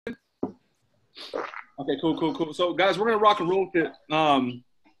Okay, cool, cool, cool. So, guys, we're gonna rock and roll with it. A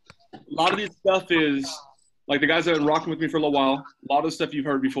lot of this stuff is like the guys that have been rocking with me for a little while. A lot of the stuff you've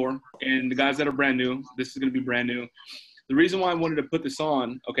heard before, and the guys that are brand new, this is gonna be brand new. The reason why I wanted to put this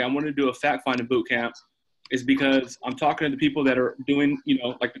on, okay, I wanted to do a fact finding boot camp, is because I'm talking to the people that are doing,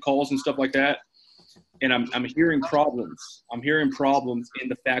 like the calls and stuff like that, and I'm hearing problems. I'm hearing problems in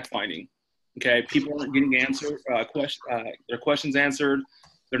the fact finding. Okay, people aren't getting their questions answered.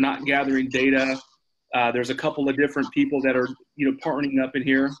 They're not gathering data. There's a couple of different people that are, partnering up in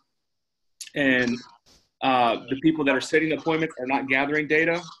here, and the people that are setting appointments are not gathering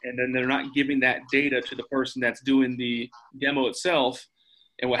data, and then they're not giving that data to the person that's doing the demo itself.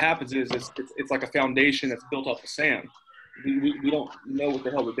 And what happens is it's like a foundation that's built off of sand. We don't know what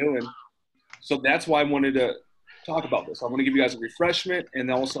the hell we're doing. So that's why I wanted to talk about this. I want to give you guys a refreshment,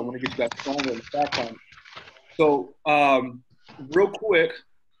 and also I want to get you guys stronger in the fact finding. So real quick,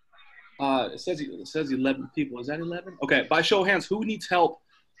 it says 11 people. Is that 11? Okay. By show of hands, who needs help,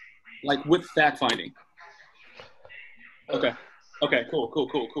 like with fact finding? Okay. Okay. Cool.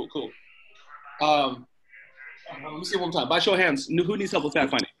 Let me see one more time. By show of hands, who needs help with fact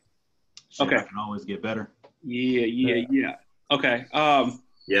finding? Okay. I can always get better. Yeah. Okay.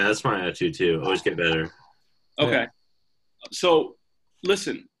 Yeah, that's my attitude too. Always get better. Okay. So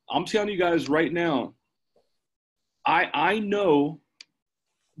listen, I'm telling you guys right now, I know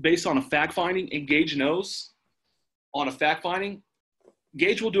based on a fact finding, and Gage knows on a fact finding,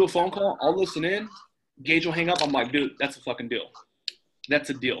 Gage will do a phone call. I'll listen in. Gage will hang up. I'm like, dude, that's a fucking deal. That's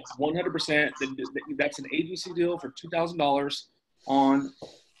a deal. 100%. That's an agency deal for $2,000 on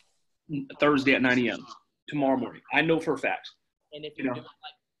Thursday at 9 a.m. tomorrow morning. I know for a fact. And if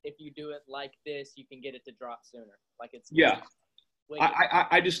you do it like this, you can get it to drop sooner. Like it's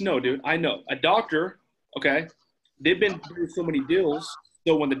I just know, dude. I know a doctor. Okay, they've been doing so many deals.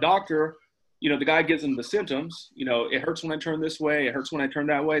 So when the doctor, the guy gives them the symptoms, it hurts when I turn this way, it hurts when I turn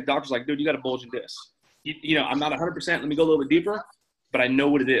that way. The doctor's like, dude, you got a bulging disc. I'm not 100%. Let me go a little bit deeper, but I know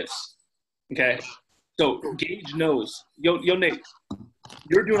what it is. Okay. So Gage knows. Yo, Nate,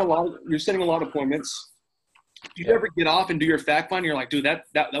 you're setting a lot of appointments. Do you ever get off and do your fact finding? You're like, dude, that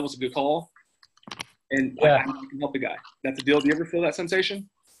was a good call. And I can help the guy. That's a deal. Do you ever feel that sensation?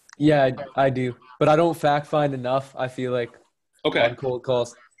 Yeah, I do. But I don't fact find enough, I feel like. Okay. On cold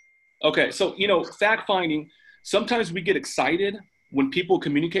calls. Okay. So, fact finding, sometimes we get excited when people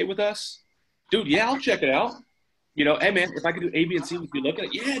communicate with us. Dude, yeah, I'll check it out. Hey, man, if I could do A, B, and C, would you look at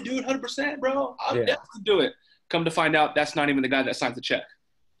it? Yeah, dude, 100%, bro. I'll definitely do it. Come to find out, that's not even the guy that signs the check.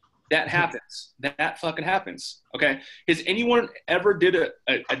 That happens. That fucking happens. Okay. Has anyone ever did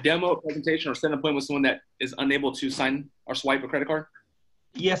a demo, presentation, or set an appointment with someone that is unable to sign or swipe a credit card?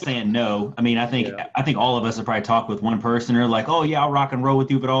 Yes and no. I mean, I think all of us have probably talked with one person or like, oh yeah, I'll rock and roll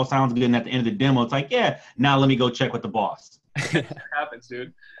with you, but all sounds good. And at the end of the demo, it's like, yeah, now let me go check with the boss. That happens,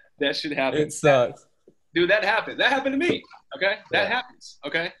 dude. That should happen. It sucks. Dude, that happened. That happened to me. Okay. That happens.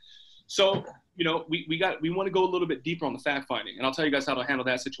 Okay. So, we want to go a little bit deeper on the fact finding, and I'll tell you guys how to handle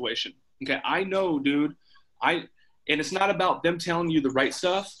that situation. Okay. I know, dude, and it's not about them telling you the right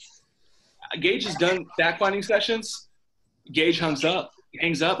stuff. Gage has done fact finding sessions. Gage hangs up.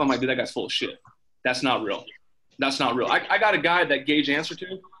 I'm like, dude, that guy's full of shit. That's not real. That's not real. I got a guy that Gage answered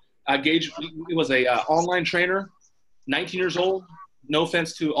to. Gage, he was a online trainer, 19 years old. No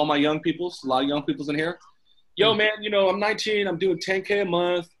offense to all my young peoples, a lot of young peoples in here. Yo, man, I'm 19. I'm doing 10K a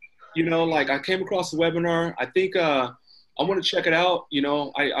month. I came across the webinar. I think I want to check it out.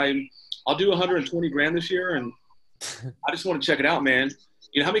 I'll do 120 grand this year, and I just want to check it out, man.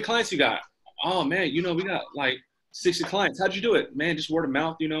 How many clients you got? Oh, man, we got like 60 clients. How'd you do it? Man, just word of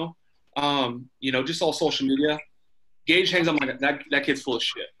mouth, just all social media. Gage hangs on like that kid's full of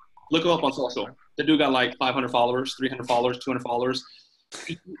shit. Look him up on social. The dude got like 500 followers, 300 followers, 200 followers.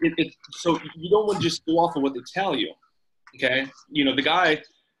 So you don't want to just go off of what they tell you, okay? The guy,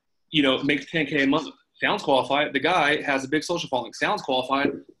 makes 10K a month, sounds qualified. The guy has a big social following, sounds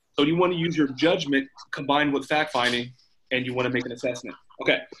qualified. So you want to use your judgment combined with fact finding, and you want to make an assessment.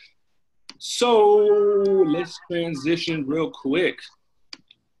 Okay. So let's transition real quick.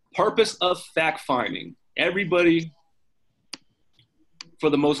 Purpose of fact finding. Everybody, for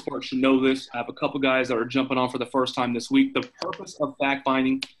the most part, should know this. I have a couple guys that are jumping on for the first time this week. The purpose of fact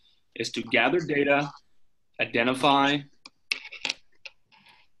finding is to gather data, identify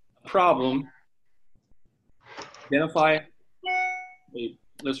a problem, let's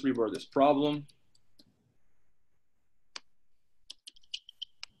reword this, problem,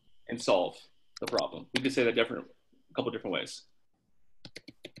 and solve the problem. We could say that a couple different ways.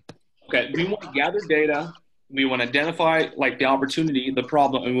 Okay, we want to gather data, We want to identify like the opportunity, the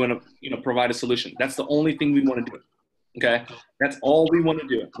problem, and we want to provide a solution. That's the only thing we want to do. Okay, that's all we want to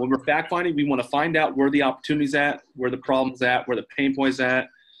do. When we're fact finding, we want to find out where the opportunity's at, where the problem's at, where the pain point's at,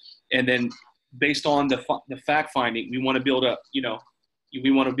 and then based on the fact finding, we want to be able to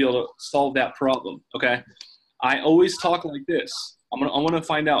we want to be able to solve that problem. Okay, I always talk like this. I want to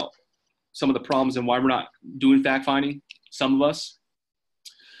find out some of the problems and why we're not doing fact finding. Some of us,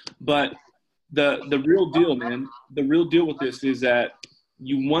 but the real deal, man, the real deal with this is that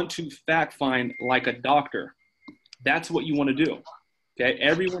you want to fact find like a doctor. That's what you want to do. Okay.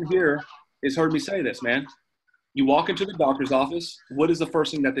 Everyone here has heard me say this, man. You walk into the doctor's office. What is the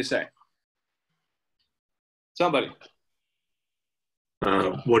first thing that they say? Somebody.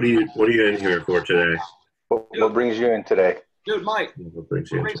 What are you in here for today? What brings you in today? Dude, Mike, What brings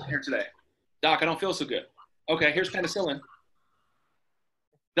what you brings you here today? Doc, I don't feel so good. Okay, here's penicillin.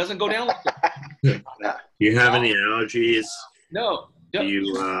 Doesn't go down like that. Do you have any allergies? No.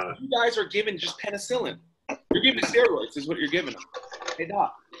 You guys are giving just penicillin. You're giving steroids is what you're giving them. Hey,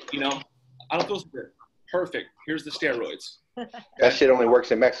 Doc, I don't feel so good. Perfect. Here's the steroids. That shit only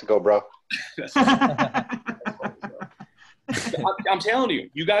works in Mexico, bro. I'm telling you,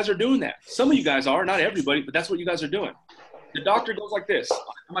 you guys are doing that. Some of you guys are, not everybody, but that's what you guys are doing. The doctor goes like this.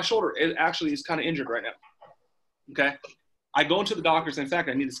 My shoulder actually is kind of injured right now. Okay? I go into the doctor's. In fact,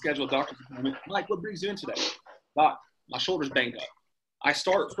 I need to schedule a doctor's appointment. Mike, what brings you in today? Doc, my shoulder's banged up. I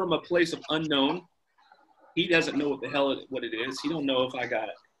start from a place of unknown. He doesn't know what it is. He don't know if I got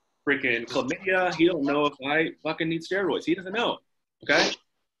freaking chlamydia. He don't know if I fucking need steroids. He doesn't know. Okay?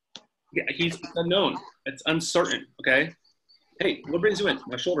 Yeah, he's unknown. It's uncertain. Okay? Hey, what brings you in?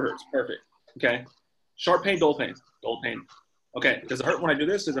 My shoulder hurts. Perfect. Okay? Sharp pain, dull pain. Dull pain. Okay. Does it hurt when I do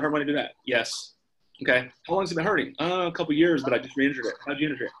this? Does it hurt when I do that? Yes. Okay. How long has it been hurting? A couple years, but I just re-injured it. How'd you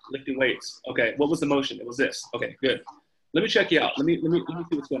injure it? Lifting weights. Okay. What was the motion? It was this. Okay, good. Let me check you out. Let me see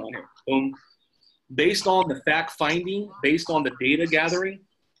what's going on here. Boom. Based on the fact finding, based on the data gathering,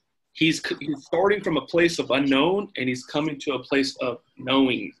 he's starting from a place of unknown and he's coming to a place of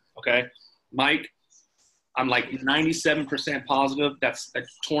knowing. Okay. Mike, I'm like 97% positive that's a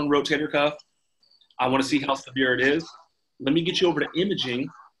torn rotator cuff. I want to see how severe it is. Let me get you over to imaging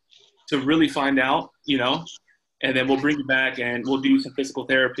to really find out, and then we'll bring you back and we'll do some physical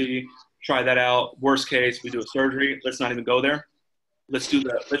therapy, try that out. Worst case, we do a surgery. Let's not even go there. Let's get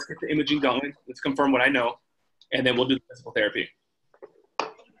the imaging going. Let's confirm what I know, and then we'll do the physical therapy.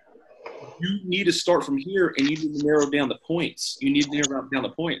 You need to start from here, and you need to narrow down the points.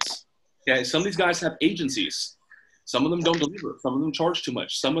 Okay, some of these guys have agencies. Some of them don't deliver. Some of them charge too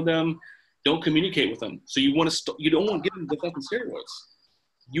much. Some of them don't communicate with them. So you don't want to give them the fucking steroids.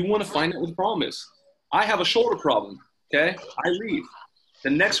 You want to find out what the problem is. I have a shoulder problem. Okay, I leave. The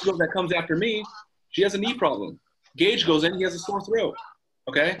next girl that comes after me, she has a knee problem. Gage goes in, he has a sore throat.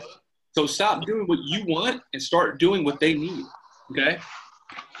 Okay, so stop doing what you want and start doing what they need. Okay,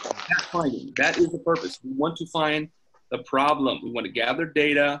 that is the purpose. We want to find the problem. We want to gather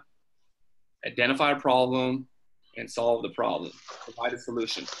data, identify a problem, and solve the problem. Provide a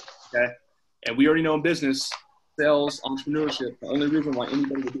solution. Okay, and we already know in business, sales, entrepreneurship, the only reason why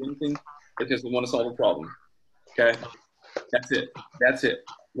anybody would do anything is because they want to solve a problem. Okay, that's it.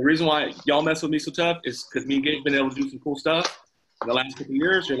 The reason why y'all mess with me so tough is because me and Gabe been able to do some cool stuff in the last couple of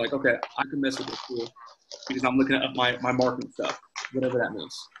years. You're like, okay, I can mess with this too because I'm looking at my marketing stuff, whatever that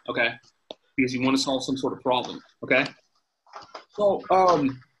means. Okay, because you want to solve some sort of problem. Okay, so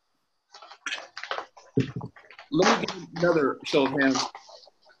let me give another show of hands.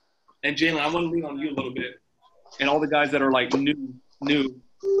 And Jalen, I want to lean on you a little bit, and all the guys that are like new.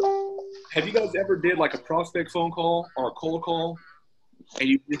 Have you guys ever did like a prospect phone call or a cold call, and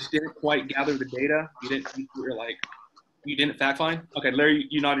you just didn't quite gather the data? You didn't fact find? Okay, Larry,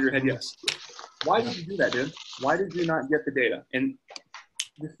 you nodded your head yes. Why did you do that, dude? Why did you not get the data? And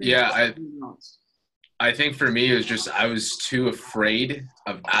I think for me it was just I was too afraid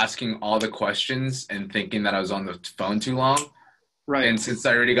of asking all the questions and thinking that I was on the phone too long. Right. And since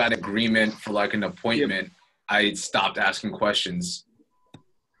I already got agreement for like an appointment, I stopped asking questions.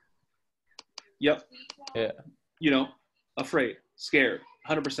 Yep. Yeah. Afraid, scared,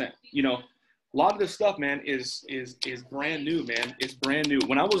 100%. A lot of this stuff, man, is brand new, man. It's brand new.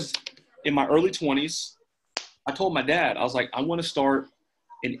 When I was in my early 20s, I told my dad, I was like, I want to start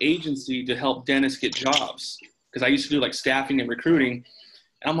an agency to help dentists get jobs because I used to do like staffing and recruiting.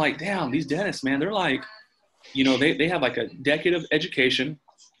 And I'm like, damn, these dentists, man, they're like, they have like a decade of education.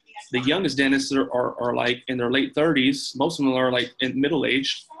 The youngest dentists are like in their late 30s. Most of them are like in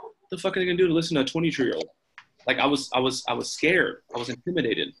middle-aged. What the fuck are they going to do to listen to a 22-year-old? Like I was scared. I was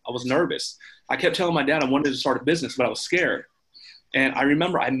intimidated. I was nervous. I kept telling my dad I wanted to start a business, but I was scared. And I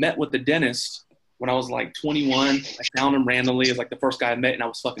remember I met with the dentist when I was like 21. I found him randomly. It was like the first guy I met, and I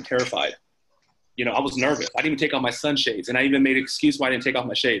was fucking terrified. You know, I was nervous. I didn't even take off my sunshades, and I even made an excuse why I didn't take off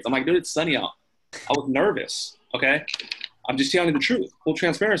my shades. I'm like, dude, it's sunny out. I was nervous, okay? I'm just telling you the truth, full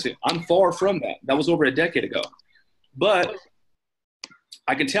transparency. I'm far from that. That was over a decade ago. But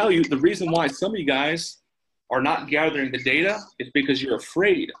I can tell you the reason why some of you guys are not gathering the data is because you're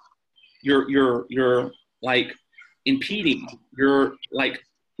afraid. You're like impeding. You're like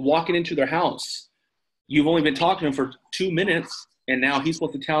walking into their house. You've only been talking to him for 2 minutes, and now he's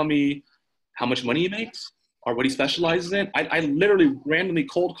supposed to tell me how much money he makes or what he specializes in. I literally randomly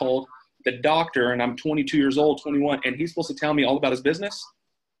cold called the doctor, and I'm 22 years old, 21, and he's supposed to tell me all about his business.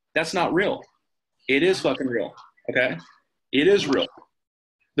 That's not real. It is fucking real, okay? It is real.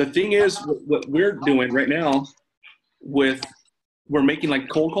 The thing is, what we're doing right now we're making like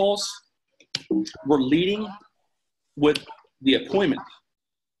cold calls. We're leading with the appointment.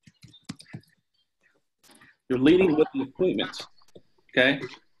 You're leading with the appointment, okay?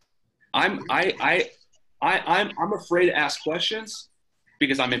 I'm afraid to ask questions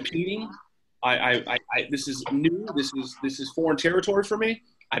because I'm impeding. This is new. This is foreign territory for me.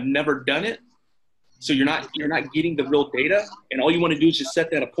 I've never done it. So you're not getting the real data, and all you want to do is just set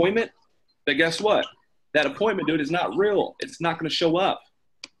that appointment. But guess what? That appointment, dude, is not real. It's not going to show up.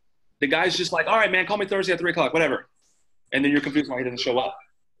 The guy's just like, all right, man, call me Thursday at 3 o'clock, whatever. And then you're confused why he doesn't show up.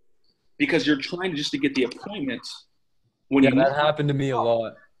 Because you're trying just to get the appointment. When that happened to me a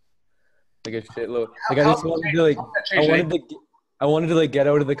lot. Like a shitload. Like I just wanted to I wanted to like get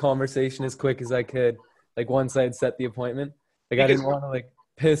out of the conversation as quick as I could. Like once I had set the appointment. Like I didn't want to like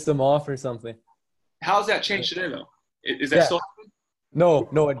piss them off or something. How's that changed today though? Is that still happening?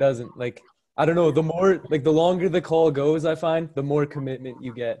 No, it doesn't. Like I don't know. The more like the longer the call goes, I find the more commitment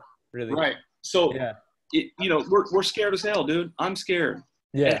you get. Really. Right. So we're scared as hell, dude. I'm scared.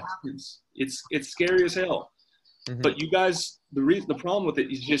 Yeah. It happens. It's scary as hell. Mm-hmm. But you guys, the problem with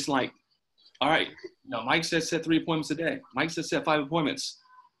it is just like, all right, Mike says set 3 appointments a day. Mike says set 5 appointments.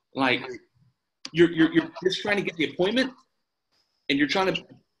 Like you're just trying to get the appointment, and you're trying to,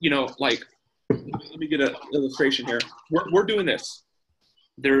 like, let me get an illustration here. We're doing this.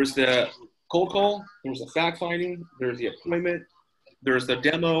 There's the cold call, there's the fact finding, there's the appointment, there's the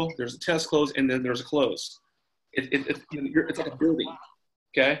demo, there's a test close, and then there's a close. It's like a building,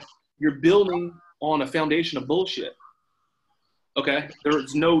 okay? You're building on a foundation of bullshit, okay?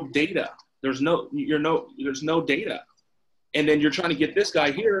 There's no data. There's no data. And then you're trying to get this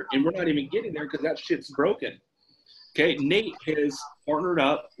guy here, and we're not even getting there because that shit's broken, okay? Nate has partnered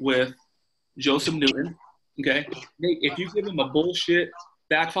up with Joseph Newton, okay? Nate, if you give him a bullshit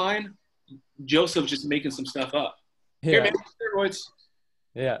fact find, Joseph's just making some stuff up. Yeah. Here, man, steroids.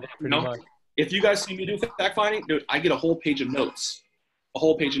 Yeah, pretty much. If you guys see me do fact finding, dude, I get a whole page of notes. A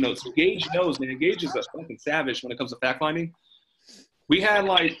whole page of notes. Gage knows, man. Gage is a fucking savage when it comes to fact finding. We had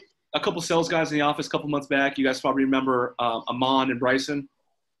like a couple sales guys in the office a couple months back. You guys probably remember Amon and Bryson.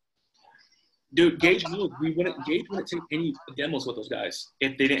 Dude, Gage knows. Gage wouldn't take any demos with those guys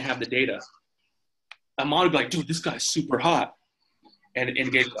if they didn't have the data. Amon would be like, dude, this guy's super hot. And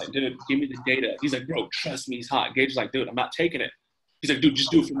Gage is like, dude, give me the data. He's like, bro, trust me, he's hot. Gage is like, dude, I'm not taking it. He's like, dude,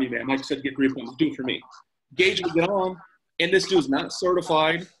 just do it for me, man. Mike said to get 3 appointments. Do it for me. Gage would get on, and this dude's not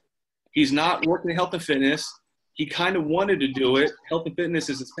certified. He's not working in health and fitness. He kind of wanted to do it. Health and fitness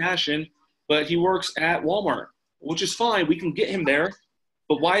is his passion, but he works at Walmart, which is fine. We can get him there.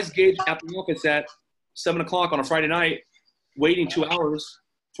 But why is Gage at the office at 7 o'clock on a Friday night waiting 2 hours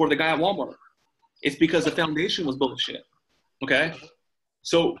for the guy at Walmart? It's because the foundation was bullshit, okay?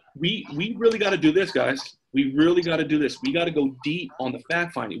 So we really got to do this, guys. We really got to do this. We got to go deep on the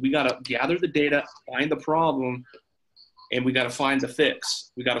fact finding. We got to gather the data, find the problem, and we got to find the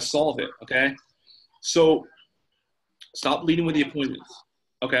fix. We got to solve it, okay? So stop leading with the appointments,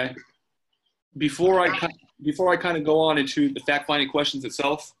 okay? Before I kind of go on into the fact finding questions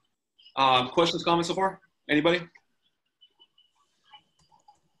itself, questions, comments so far? Anybody?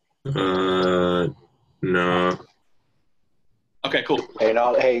 No. Okay, cool.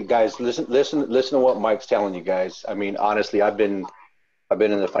 Hey guys, listen to what Mike's telling you guys. I mean, honestly, I've been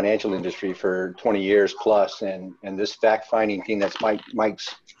in the financial industry for 20 years plus, and this fact finding thing that's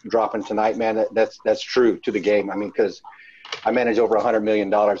Mike's dropping tonight, man, that's true to the game. I mean, because I manage over $100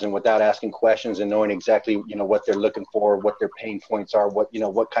 million, and without asking questions and knowing exactly, what they're looking for, what their pain points are,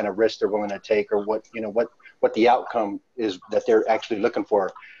 what kind of risks they're willing to take, or what the outcome is that they're actually looking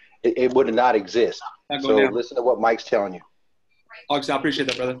for, it would not exist. So listen to what Mike's telling you. Alex, I appreciate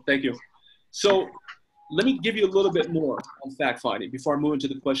that, brother. Thank you. So let me give you a little bit more on fact finding before I move into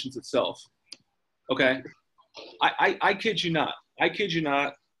the questions itself. Okay. I kid you not. I kid you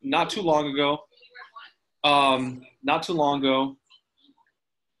not. Not too long ago,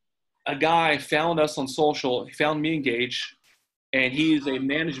 a guy found us on social. He found me engaged, and he is a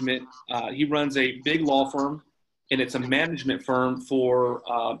management. He runs a big law firm, and it's a management firm for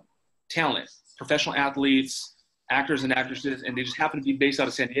talent, professional athletes, actors and actresses, and they just happen to be based out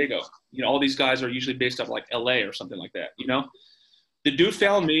of San Diego. You know, all these guys are usually based out of like LA or something like that, you know? The dude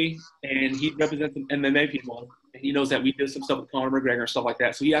found me, and he represents some MMA people, and he knows that we did some stuff with Conor McGregor and stuff like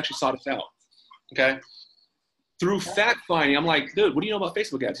that, so he actually sought us out, okay? Through fact finding, I'm like, dude, what do you know about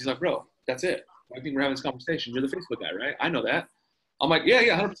Facebook ads? He's like, bro, that's it. I think we're having this conversation. You're the Facebook guy, right? I know that. I'm like, yeah,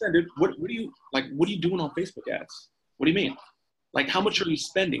 100%, dude. What are you doing on Facebook ads? What do you mean? Like, how much are you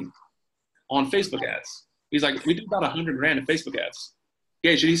spending on Facebook ads? He's like, we do about $100,000 in Facebook ads.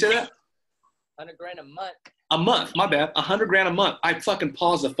 Yeah, should he say that? $100,000 a month. A month, my bad. $100,000 a month. I fucking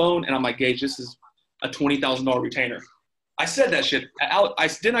pause the phone and I'm like, Gage, this is a $20,000 retainer. I said that shit.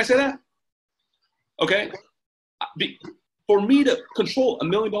 Didn't I say that? Okay. For me to control $1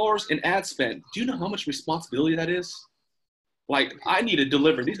 million in ad spend, do you know how much responsibility that is? Like, I need to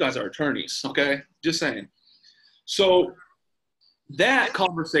deliver. These guys are attorneys, okay? Just saying. So that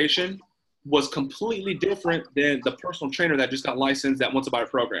conversation was completely different than the personal trainer that just got licensed that wants to buy a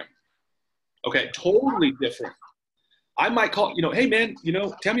program. Okay, totally different. I might call, hey, man,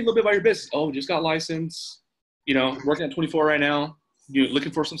 tell me a little bit about your business. Oh, just got licensed, working at 24 right now,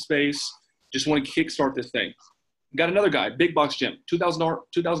 looking for some space, just want to kickstart this thing. Got another guy, big box gym,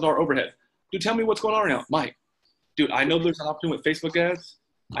 $2,000 overhead. Dude, tell me what's going on right now. Mike, dude, I know there's an opportunity with Facebook ads.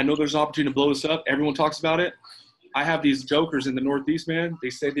 I know there's an opportunity to blow this up. Everyone talks about it. I have these jokers in the Northeast, man. They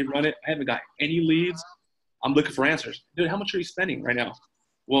say they run it. I haven't got any leads. I'm looking for answers. Dude, how much are you spending right now?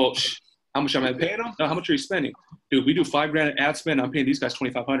 Well, how much am I paying them? No, how much are you spending? Dude, we do $5,000 ad spend. I'm paying these guys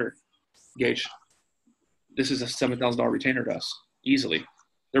 $2,500. Gage, this is a $7,000 retainer to us, easily.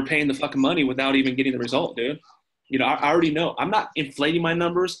 They're paying the fucking money without even getting the result, dude. I already know. I'm not inflating my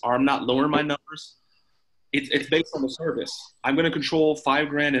numbers or I'm not lowering my numbers. It's based on the service. I'm going to control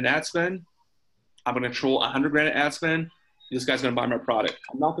 $5,000 in ad spend. I'm going to control $100,000 in ad spend. This guy's going to buy my product.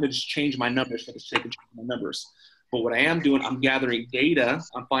 I'm not going to just change my numbers for the sake of changing my numbers. But what I am doing, I'm gathering data.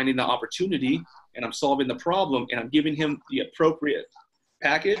 I'm finding the opportunity, and I'm solving the problem, and I'm giving him the appropriate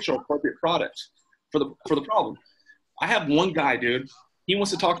package or appropriate product for the problem. I have one guy, dude. He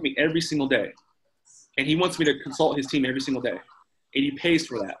wants to talk to me every single day. And he wants me to consult his team every single day. And he pays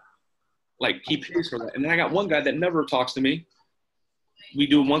for that. Like, he pays for that. And then I got one guy that never talks to me. We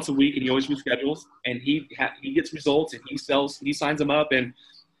do it once a week, and he always reschedules. And he gets results, and he signs them up. And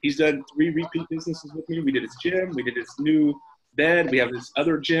he's done 3 repeat businesses with me. We did his gym. We did his new bed. We have his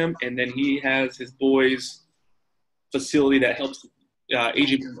other gym. And then he has his boys' facility that helps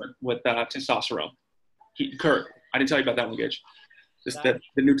aging with testosterone. Kurt, I didn't tell you about that one, Gage. The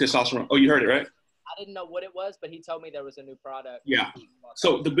new testosterone. Oh, you heard it, right? I didn't know what it was, but he told me there was a new product. Yeah.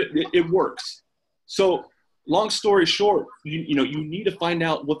 So it works. So long story short, you need to find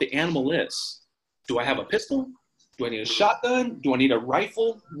out what the animal is. Do I have a pistol? Do I need a shotgun? Do I need a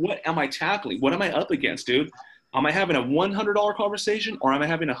rifle? What am I tackling? What am I up against, dude? Am I having a $100 conversation or am I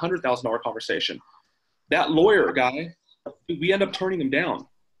having a $100,000 conversation? That lawyer guy, we end up turning him down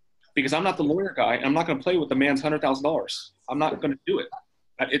because I'm not the lawyer guy. And I'm not going to play with the man's $100,000. I'm not going to do it.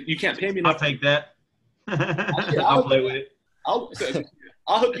 You can't pay me enough. I'll take that. I'll play with it. I'll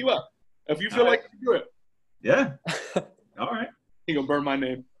hook you up if you feel like you do it. Yeah. All right. He gonna burn my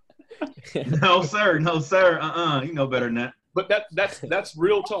name. No sir. You know better than that. But that's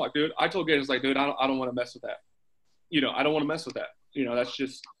real talk, dude. I told Gator, like, dude, I don't want to mess with that. I don't want to mess with that. That's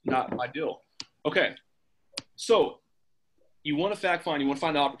just not my deal. Okay. So you want to fact find. You want to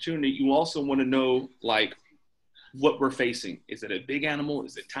find the opportunity. You also want to know, like, what we're facing. Is it a big animal?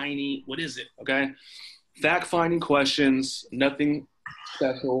 Is it tiny? What is it? Okay. Fact finding questions, nothing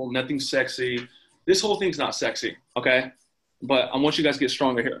special, nothing sexy. This whole thing's not sexy. Okay. But I want you guys to get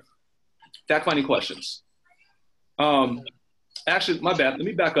stronger here. Fact finding questions. Actually, my bad. Let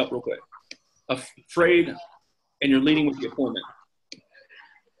me back up real quick. Afraid and you're leading with the appointment.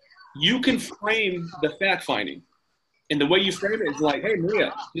 You can frame the fact finding. And the way you frame it is like, hey,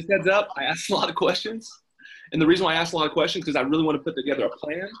 Maria, just heads up. I asked a lot of questions. And the reason why I asked a lot of questions because I really want to put together a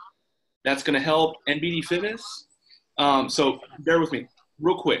plan that's going to help NBD Fitness. So bear with me.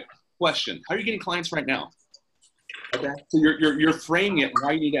 Real quick. Question. How are you getting clients right now? Okay. So you're framing it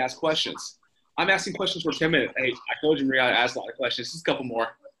why you need to ask questions. I'm asking questions for 10 minutes. Hey, I told you, Maria, I asked a lot of questions. Just a couple more.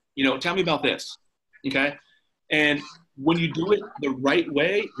 Tell me about this. Okay. And when you do it the right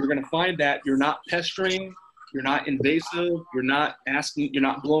way, you're going to find that you're not pestering, you're not invasive, you're not asking, you're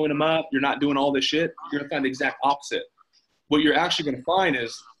not blowing them up, you're not doing all this shit. You're going to find the exact opposite. What you're actually going to find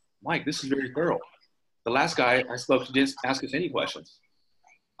is, Mike, this is very thorough. The last guy I spoke to didn't ask us any questions.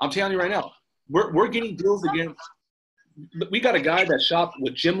 I'm telling you right now, we're getting deals against. We got a guy that shopped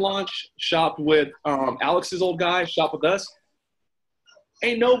with Gym Launch, shopped with Alex's old guy, shopped with us.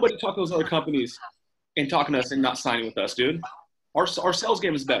 Ain't nobody talking to those other companies and talking to us and not signing with us, dude. Our sales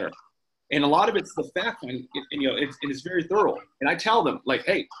game is better. And a lot of it's the fact finding, and, you know, it's very thorough. And I tell them, like,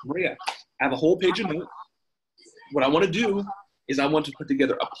 hey, Maria, I have a whole page of notes. What I want to do is I want to put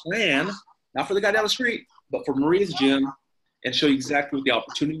together a plan, not for the guy down the street, but for Maria's gym, and show you exactly what the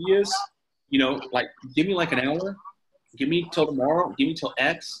opportunity is. You know, like, give me like an hour, give me till tomorrow, give me till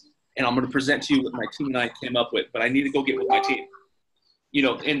X, and I'm going to present to you what my team and I came up with. But I need to go get with my team. You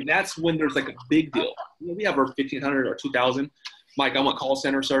know, and that's when there's like a big deal. You know, we have our 1,500 or 2,000. Mike, I want call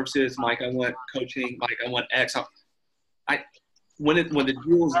center services. Mike, I want coaching. Mike, I want X. When the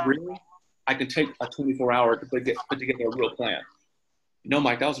deal is real, I can take a 24-hour to put together a real plan. No,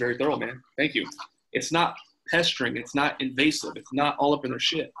 Mike, that was very thorough, man. Thank you. It's not pestering. It's not invasive. It's not all up in their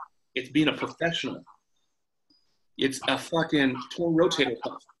shit. It's being a professional. It's a fucking torn rotator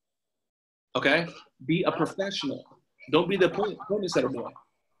cuff. Okay? Be a professional. Don't be the appointment setter boy.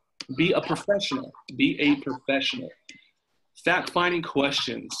 Be a professional. Be a professional. Fact-finding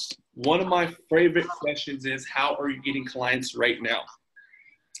questions. One of my favorite questions is, how are you getting clients right now?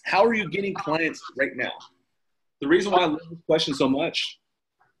 How are you getting clients right now? The reason why I love this question so much,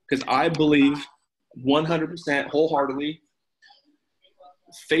 because I believe 100% wholeheartedly,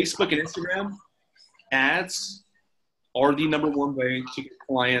 Facebook and Instagram ads are the #1 way to get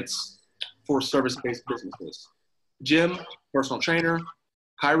clients for service-based businesses. Gym, personal trainer,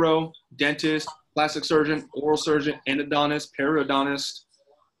 chiro, dentist, plastic surgeon, oral surgeon, endodontist, periodontist.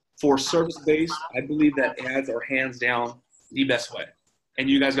 For service-based, I believe that ads are hands down the best way. And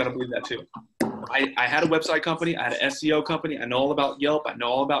you guys got to believe that too. I had a website company. I had an SEO company. I know all about Yelp. I know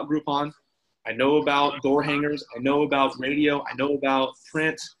all about Groupon. I know about door hangers. I know about radio. I know about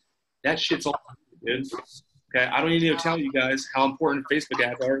print. That shit's all good. Okay, I don't need to tell you guys how important Facebook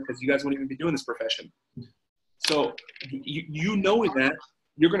ads are, because you guys wouldn't even be doing this profession. So you know that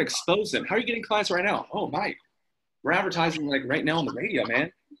you're going to expose them. How are you getting clients right now? Oh, Mike, we're advertising like right now on the radio,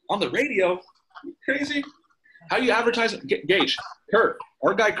 man. On the radio? You crazy? How are you advertising? Gage, Kurt,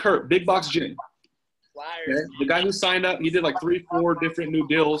 our guy Kurt, Big Box Gym. Okay? The guy who signed up, he did like 3-4 different new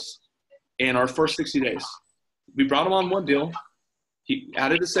deals in our first 60 days. We brought him on one deal. He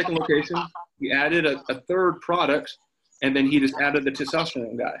added a second location. He added a third product, and then he just added the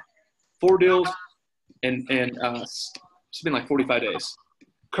testosterone guy. 4 deals, and it's been like 45 days.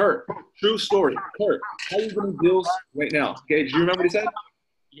 Kurt, true story. Kurt, how are you getting deals right now? Gage, do you remember what he said?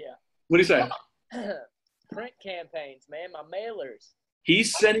 Yeah. What did he say? Print campaigns, man, my mailers.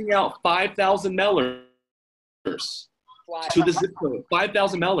 He's sending out 5,000 mailers to the zip code.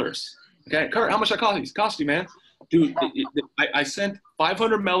 5,000 mailers. Okay, Kurt, how much that cost you, man? Dude, I sent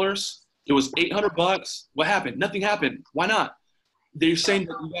 500 mailers. It was $800. What happened? Nothing happened. Why not? They're saying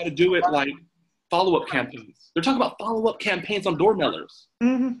that you got to do it like follow-up campaigns. They're talking about follow-up campaigns on door mailers.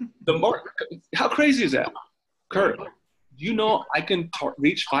 How crazy is that? Kurt, do you know I can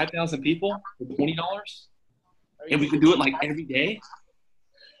reach 5,000 people for $20? And we can do it like every day?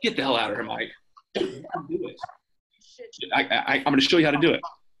 Get the hell out of here, Mike. Do it. I'm going to show you how to do it.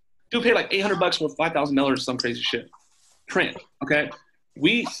 Dude, pay like $800 for 5,000 mailers or some crazy shit. Print, okay?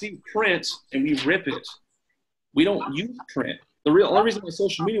 We see print and we rip it. We don't use print. The only reason why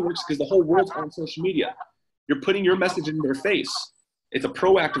social media works is because the whole world's on social media. You're putting your message in their face. It's a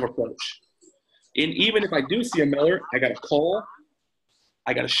proactive approach. And even if I do see a mailer, I got to call.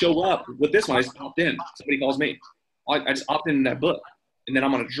 I got to show up. With this one, I just opt in. Somebody calls me. I just opt in that book, and then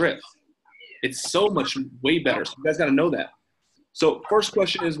I'm on a drip. It's so much way better. So you guys got to know that. So first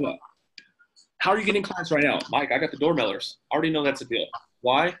question is what? How are you getting clients right now? Mike, I got the door mailers. I already know that's a deal.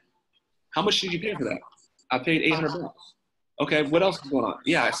 Why? How much did you pay for that? I paid $800. Okay, what else is going on?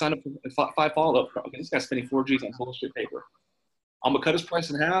 Yeah, I signed up for 5 follow-up. Okay, this guy's spending 4 G's on bullshit paper. I'm going to cut his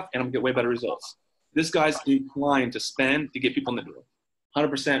price in half, and I'm going to get way better results. This guy's inclined to spend to get people in the door.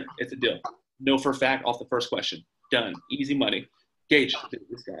 100%, it's a deal. Know for a fact off the first question. Done. Easy money. Gage,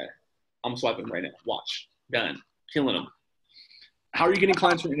 this guy. I'm swiping right now. Watch. Done. Killing him. How are you getting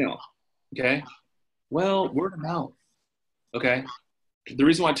clients right now? Okay. Well, word of mouth. Okay. The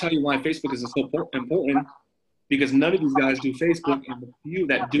reason why I tell you why Facebook is so important, because none of these guys do Facebook, and the few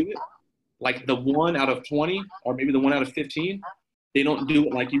that do it, like the 1 out of 20 or maybe the 1 out of 15, they don't do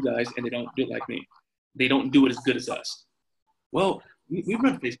it like you guys, and they don't do it like me. They don't do it as good as us. Well, we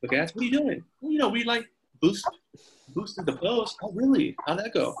run Facebook ads. What are you doing? Well, you know, we like boosted the post. Oh, really? How'd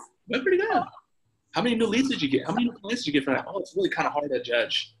that go? Went pretty good. How many new leads did you get? How many new clients did you get from that? Oh, it's really kind of hard to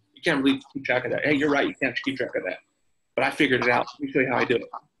judge. You can't really keep track of that. Hey, you're right. You can't keep track of that. But I figured it out. Let me show you how I do it.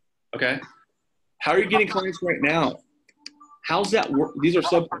 Okay? How are you getting clients right now? How's that work? These are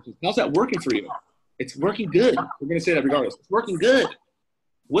sub-questions. How's that working for you? It's working good. We're going to say that regardless. It's working good.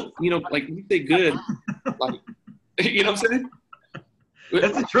 What, you know, like when you say good, like, you know what I'm saying?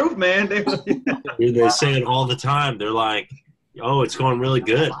 That's the truth, man. Dude, they say it all the time. They're like, oh, it's going really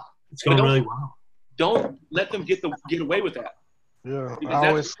good. It's going really well. Don't let them get away with that. Yeah, I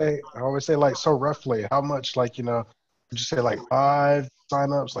always say like, so roughly, how much, like, you know, would you say like 5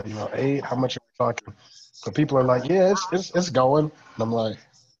 signups, like, you know, 8? How much are we talking? So people are like, yeah, it's going. And I'm like,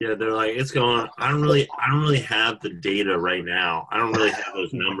 yeah, they're like, it's going. I don't really have the data right now. I don't really have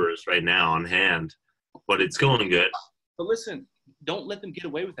those numbers right now on hand, but it's going good. But listen, don't let them get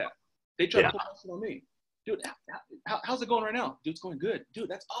away with that. They try to put it on me. Dude, how's it going right now? Dude, it's going good. Dude,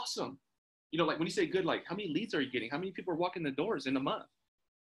 that's awesome. You know, like when you say good, like how many leads are you getting? How many people are walking the doors in a month?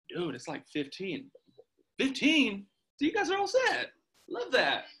 Dude, it's like 15. 15? So you guys are all set. Love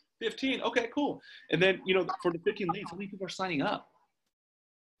that. 15. Okay, cool. And then, you know, for the 15 leads, how many people are signing up?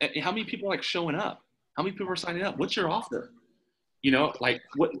 And how many people are like showing up? How many people are signing up? What's your offer? You know, like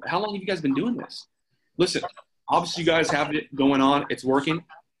how long have you guys been doing this? Listen, obviously you guys have it going on. It's working.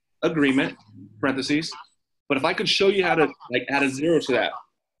 Agreement, parentheses. But if I could show you how to like add a 0 to that,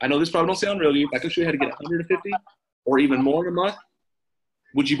 I know this probably don't sound real. If I could show you how to get 150 or even more in a month,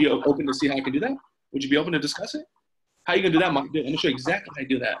 would you be open to see how I can do that? Would you be open to discuss it? How are you gonna do that, Mike? I'm gonna show you exactly how I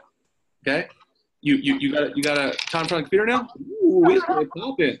do that. Okay? You got a time in front of the computer now? Ooh, it's getting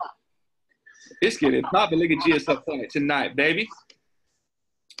popping. It's getting popping. Look at GSF Planet tonight, baby.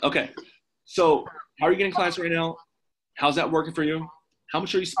 Okay. So how are you getting clients right now? How's that working for you? How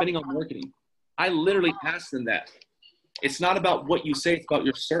much are you spending on marketing? I literally ask them that. It's not about what you say. It's about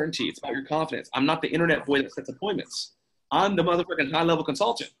your certainty. It's about your confidence. I'm not the internet boy that sets appointments. I'm the motherfucking high-level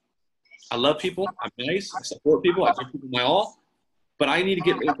consultant. I love people. I'm nice. I support people. I give people my all. But I need to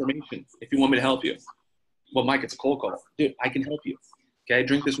get the information if you want me to help you. Well, Mike, it's a cold call. Dude, I can help you. Okay?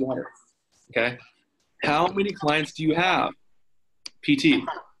 Drink this water. Okay? How many clients do you have? PT.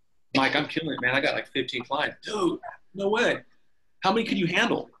 Mike, I'm killing it, man. I got like 15 clients. Dude, no way. How many could you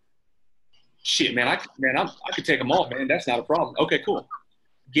handle? Shit, man, I could take them all, man. That's not a problem. Okay, cool.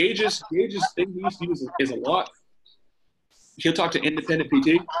 Gage's thing we used to use is a lot. He'll talk to independent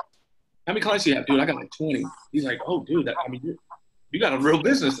PT. How many clients do you have? Dude, I got like 20. He's like, oh, dude, you got a real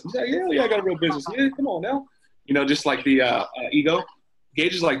business. He's like, yeah, I got a real business. Yeah, come on now. You know, just like the ego.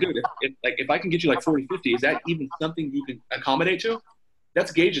 Gage is like, dude, if I can get you like 40, 50, is that even something you can accommodate to?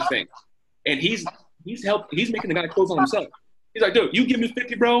 That's Gage's thing. And he's making the guy close on himself. He's like, dude, you give me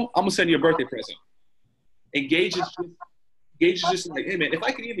 50, bro, I'm gonna send you a birthday present. And Gage is just like, hey man, if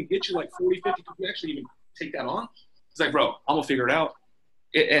I can even get you like 40, 50, could you actually even take that on? He's like, bro, I'm gonna figure it out.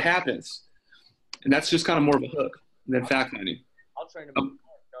 It happens. And that's just kind of more of a hook than fact finding. I'll train him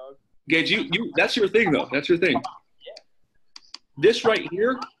dog. Gage, you that's your thing though. That's your thing. Yeah. This right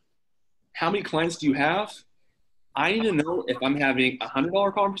here, how many clients do you have? I need to know if I'm having a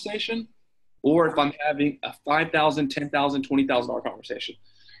 $100 conversation or if I'm having a $5,000, $10,000, $20,000 conversation.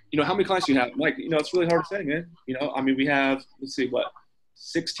 You know, how many clients do you have? Mike, you know, it's really hard to say, man. You know, I mean, we have, let's see,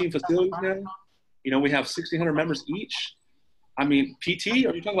 16 facilities now? You know, we have 1,600 members each. I mean, PT,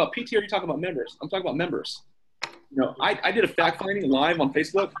 are you talking about PT or are you talking about members? I'm talking about members. You know, I did a fact-finding live on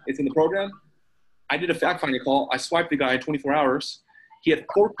Facebook. It's in the program. I did a fact-finding call. I swiped the guy in 24 hours. He had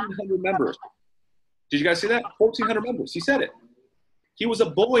 1,400 members. Did you guys see that? 1,400 members. He said it. He was a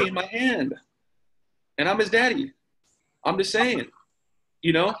boy in my hand. And I'm his daddy. I'm just saying,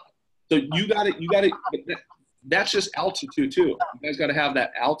 you know? So you got to, that's just altitude too. You guys got to have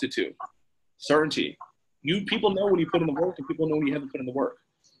that altitude, certainty. People know when you put in the work and people know when you haven't put in the work.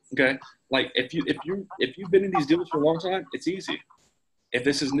 Okay? Like if you've been in these deals for a long time, it's easy. If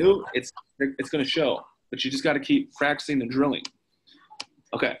this is new, it's going to show. But you just got to keep practicing and drilling.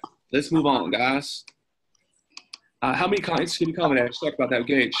 Okay, let's move on, guys. How many clients can you come in? I just talked about that,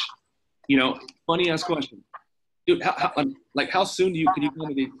 Gage. You know, funny ass question, dude. How soon can you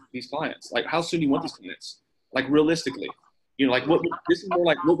come to these clients? Like, how soon do you want these clients? Like, realistically, you know, like this is more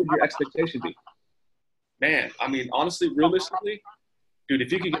like what would your expectation be? Man, I mean, honestly, realistically, dude,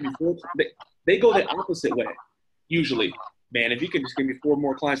 if you could give me 4, they go the opposite way usually. Man, if you can just give me 4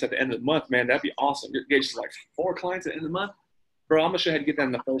 more clients at the end of the month, man, that'd be awesome. Your Gage is like 4 clients at the end of the month, bro. I'm gonna show you how to get that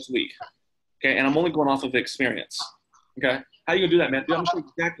in the first week. Okay, and I'm only going off of experience. Okay, how you gonna do that, man? Dude, I'm gonna show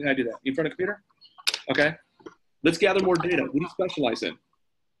you exactly how to do that. You in front of a computer? Okay. Let's gather more data. What do you specialize in?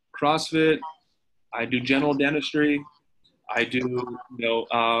 CrossFit. I do general dentistry. I do,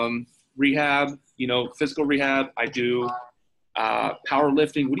 rehab, physical rehab. I do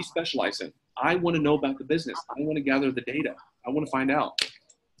powerlifting. What do you specialize in? I want to know about the business. I want to gather the data. I want to find out.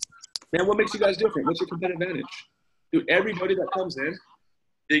 Man, what makes you guys different? What's your competitive advantage? Dude, everybody that comes in,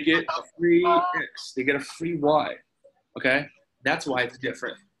 they get a free X. They get a free Y. Okay? That's why it's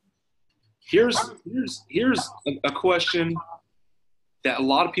different. Here's a question that a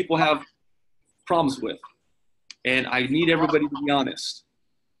lot of people have problems with. And I need everybody to be honest.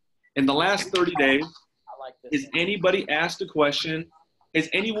 In the last 30 days, has anybody asked a question? Has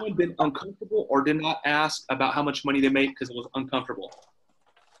anyone been uncomfortable or did not ask about how much money they make because it was uncomfortable?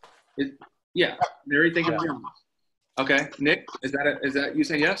 Yeah, Mary, think of you. Okay, Nick, is that you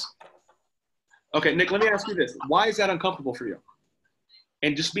saying yes? Okay, Nick, let me ask you this. Why is that uncomfortable for you?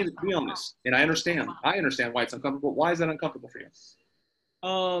 And just be honest. And I understand why it's uncomfortable. Why is that uncomfortable for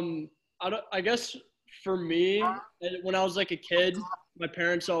you? I guess for me, when I was like a kid, my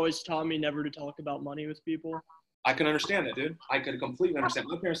parents always taught me never to talk about money with people. I can understand that, dude. I can completely understand.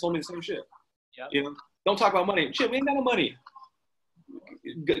 My parents told me the same shit. Yep. Don't talk about money. Shit, we ain't got no money.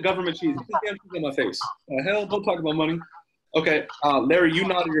 Government cheese. Get this damn cheese on my face. Hell, don't talk about money. Okay, Larry, you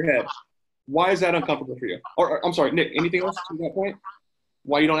nodded your head. Why is that uncomfortable for you? Or I'm sorry, Nick, anything else to that point?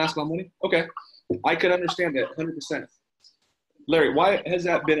 Why you don't ask about money? Okay, I can understand that 100%. Larry, why has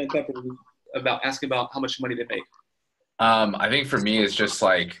that been uncomfortable about asking about how much money they make? I think for me, it's just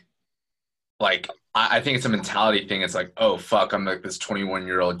like I think it's a mentality thing. It's like, oh fuck, I'm like this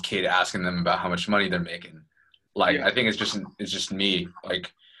 21-year-old kid asking them about how much money they're making. Like, yeah. I think it's just me.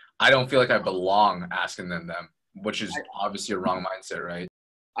 Like, I don't feel like I belong asking them, which is obviously a wrong mindset, right?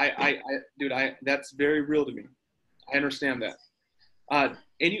 Dude, that's very real to me. I understand that.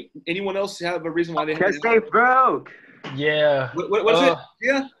 Anyone else have a reason why they? Because they broke. Yeah. What is it?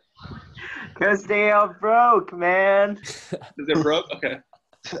 Yeah. Because they are broke, man. Because they're broke? Okay.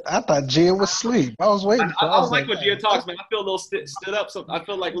 I thought Gia was asleep. I was waiting for I don't like when Gia talks, man. I feel a little stood up. I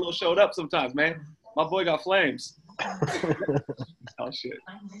feel like a little showed up sometimes, man. My boy got flames. Oh, shit.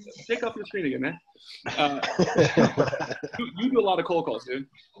 Take off your screen again, man. You do a lot of cold calls, dude.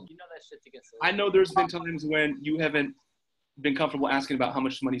 You know that shit's against I know there's been times when you haven't been comfortable asking about how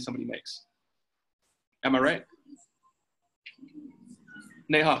much money somebody makes. Am I right?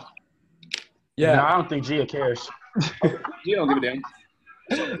 Neha. Yeah. No, I don't think Gia cares. Gia don't give a damn.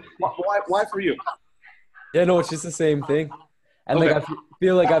 Why for you? Yeah, no, it's just the same thing. And okay. like I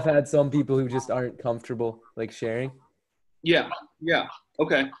feel like I've had some people who just aren't comfortable like sharing. Yeah.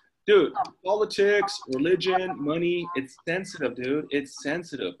 Okay. Dude, politics, religion, money, it's sensitive, dude. It's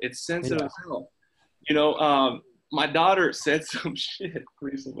sensitive. It's sensitive as hell. My daughter said some shit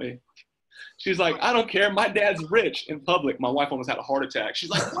recently. She's like, I don't care. My dad's rich in public. My wife almost had a heart attack. She's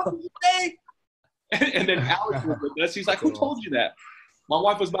like, what did you say? And then Alex was with us. He's like, who told you that? My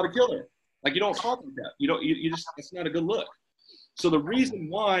wife was about to kill her. Like, you don't talk like that. You just, it's not a good look. So the reason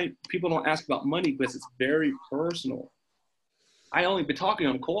why people don't ask about money is it's very personal. I only been talking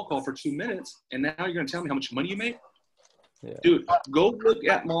on a cold call for 2 minutes, and now you're going to tell me how much money you make? Yeah. Dude, go look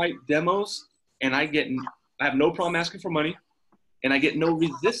at my demos, and I have no problem asking for money, and I get no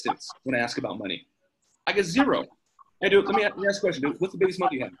resistance when I ask about money. I get zero. Hey, dude, let me ask you a question, dude. What's the biggest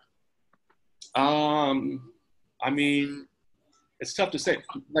money you have? I mean, it's tough to say.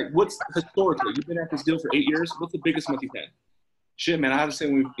 Like, what's historically? You've been at this deal for 8 years. What's the biggest month you've had? Shit, man, I have to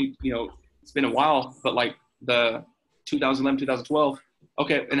say, it's been a while, but like the 2011, 2012.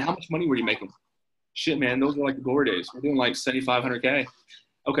 Okay, and how much money were you making? Shit, man, those were like the glory days. We're doing like 7,500K.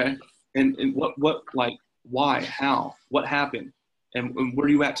 Okay, and what, like, why, how, what happened, and where are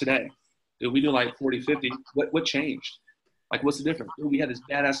you at today? Did we do like 40, 50? What changed? Like, what's the difference? Dude, we had this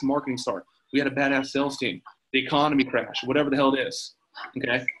badass marketing start. We had a badass sales team. The economy crashed, whatever the hell it is.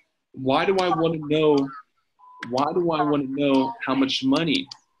 Okay, why do I want to know? Why do I want to know how much money?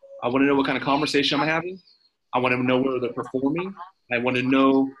 I want to know what kind of conversation I'm having. I want to know where they're performing. I want to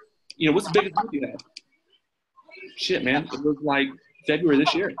know, what's the biggest money you have? Shit, man, it was like February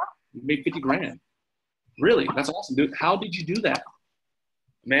this year. We made 50 grand. Really? That's awesome, dude. How did you do that?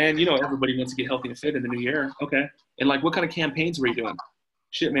 Man, everybody wants to get healthy and fit in the new year. Okay. And like, what kind of campaigns were you doing?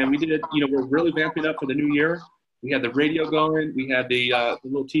 Shit, man, we did it. We're really vamping up for the new year. We had the radio going. We had the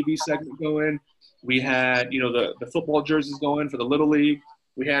little TV segment going. We had, the football jerseys going for the Little League.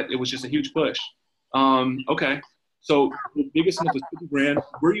 It was just a huge push. Okay. So the biggest month was 50 grand.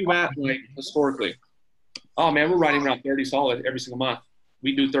 Where are you at, like, historically? Oh, man, we're riding around 30 solid every single month.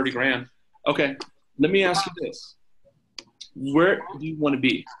 We do 30 grand. Okay. Let me ask you this. Where do you want to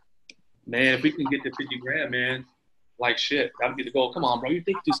be? Man, if we can get to 50 grand, man, like shit, that'd be the goal. Come on, bro. You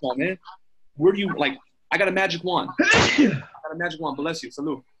think too small, man. Where do you like? I got a magic wand. I got a magic wand. Bless you.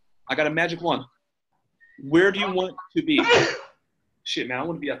 Salute. I got a magic wand. Where do you want to be? Shit, man, I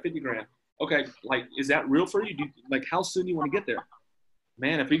want to be at 50 grand. Okay, like, is that real for you? Like, how soon do you want to get there?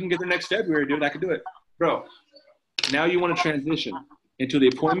 Man, if we can get there next February, dude, I can do it. Bro, now you want to transition into the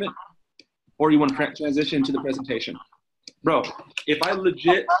appointment or you want to transition into the presentation? Bro, if I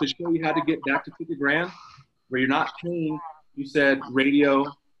legit to show you how to get back to 50 grand, where you're not paying, you said radio,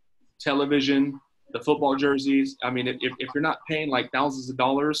 television, the football jerseys. I mean, if you're not paying like thousands of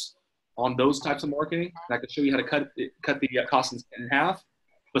dollars on those types of marketing, I could show you how to cut the cost in half,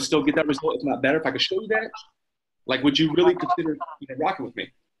 but still get that result, if not better. If I could show you that, like, would you really consider rocking with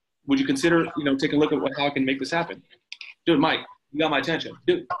me? Would you consider taking a look at how I can make this happen? Dude, Mike, you got my attention.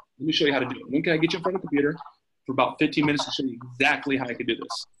 Dude, let me show you how to do it. When can I get you in front of the computer for about 15 minutes to show you exactly how I can do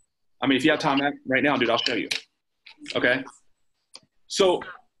this? I mean, if you have time right now, dude, I'll show you. Okay? So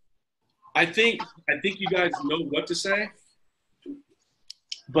I think you guys know what to say,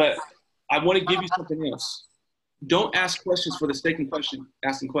 but I want to give you something else. Don't ask questions for the sake of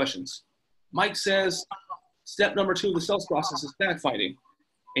asking questions. Mike says step number 2 of the sales process is fact finding,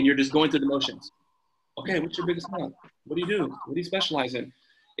 and you're just going through the motions. Okay, what's your biggest month? What do you do? What do you specialize in?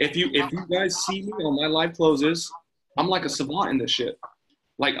 If you guys see me on my live closes, I'm like a savant in this shit.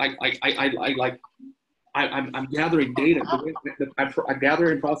 Like I'm gathering data. I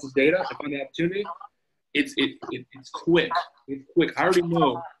gather and process data. I find the opportunity. It's quick. It's quick. I already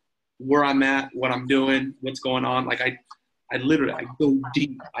know where I'm at, what I'm doing, what's going on. Like I literally go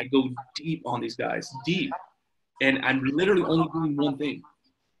deep. I go deep on these guys, deep, and I'm literally only doing one thing.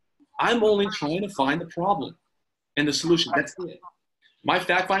 I'm only trying to find the problem and the solution. That's it. My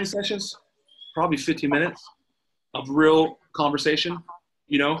fact finding sessions, probably 15 minutes of real conversation.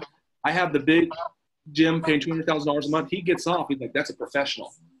 I have the big Jim paying $200,000 a month. He gets off. He's like, that's a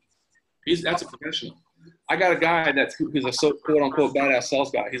professional. That's a professional. I got a guy who's a quote unquote badass sales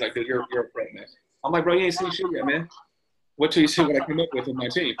guy. He's like, dude, you're a pro, man. I'm like, bro, you ain't seen shit yet, man. What till you see what I came up with my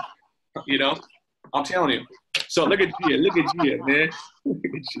team? I'm telling you. So look at Gia, man. Look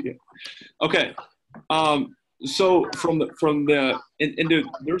at Gia. Okay. So dude,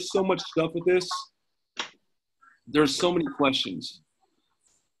 there's so much stuff with this. There's so many questions.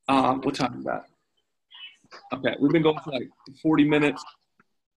 What time is that? Okay, we've been going for like 40 minutes.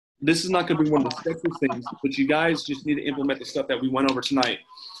 This is not going to be one of the sexiest things, but you guys just need to implement the stuff that we went over tonight.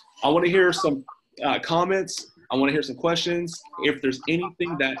 I want to hear some comments. I want to hear some questions. If there's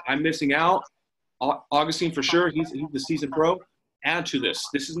anything that I'm missing out, Augustine for sure, he's the seasoned pro. Add to this.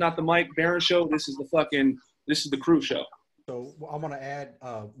 This is not the Mike Barron show. This is the crew show. So I want to add,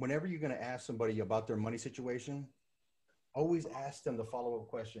 whenever you're going to ask somebody about their money situation, always ask them the follow-up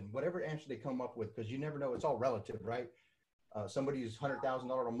question, whatever answer they come up with, because you never know. It's all relative, right? Somebody's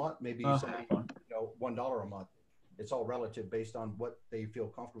 $100,000 a month, maybe somebody, $1 a month. It's all relative based on what they feel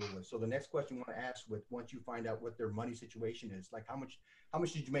comfortable with. So the next question you want to ask once you find out what their money situation is, like how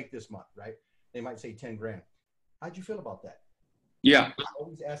much did you make this month, right? They might say 10 grand. How'd you feel about that? Yeah.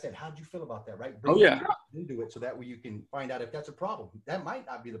 Always ask that. How'd you feel about that, right? Bring it into it so that way you can find out if that's a problem. That might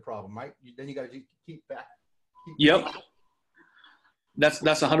not be the problem, right? Then you got to keep back. Yep. That's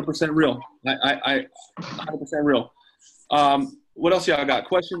 100% real. I 100% real. What else y'all got?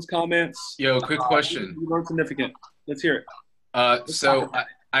 Questions, comments? Yo, quick question. You learned significant. Let's hear it. So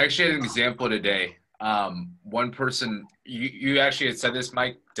I actually had an example today. One person, you actually had said this,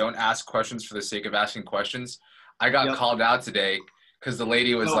 Mike, don't ask questions for the sake of asking questions. I got called out today because the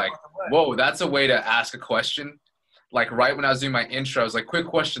lady was like, whoa, that's a way to ask a question. Like right when I was doing my intro, I was like, quick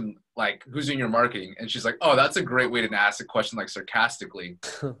question, like who's doing your marketing? And she's like, oh, that's a great way to ask a question, like sarcastically.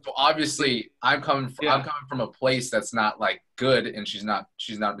 So obviously I'm coming from a place that's not like good, and she's not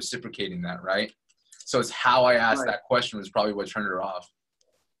reciprocating that, right? So it's how I asked that question was probably what turned her off.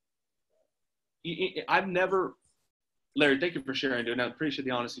 I've never, Larry, thank you for sharing, dude. I appreciate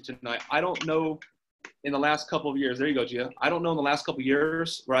the honesty tonight. I don't know in the last couple of years, there you go, Gia. I don't know in the last couple of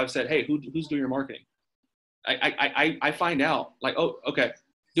years where I've said, hey, who's doing your marketing? I find out, like, oh, okay,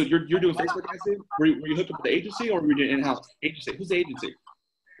 dude, you're doing Facebook ads, dude? Were you hooked up with the agency, or were you doing in-house agency? Who's the agency?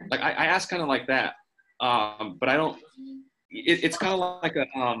 Like, I ask kind of like that, but I don't. It's kind of like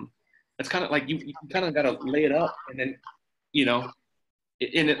it's kind of like you kind of got to lay it up, and then,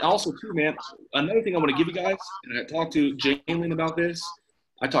 and it also too, man. Another thing I want to give you guys, and I talked to Jalen about this.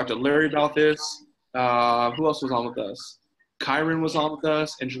 I talked to Larry about this. Who else was on with us? Kyron was on with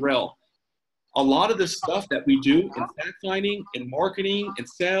us, and Jarrell. A lot of the stuff that we do in fact finding, in marketing, in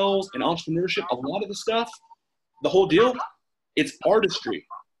sales, in entrepreneurship, a lot of the stuff, the whole deal, it's artistry.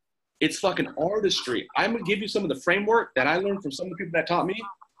 It's fucking artistry. I'm gonna give you some of the framework that I learned from some of the people that taught me,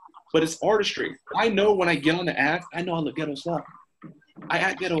 but it's artistry. I know when I get on the act, I know I look ghetto as fuck. I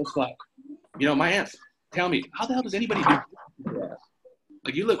act ghetto as fuck. You know, my aunts tell me, how the hell does anybody do that?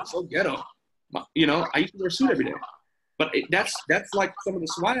 Like, you look so ghetto. You know, I used to wear a suit every day. But that's like some of the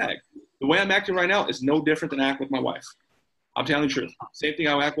swag. The way I'm acting right now is no different than I act with my wife. I'm telling the truth. Same thing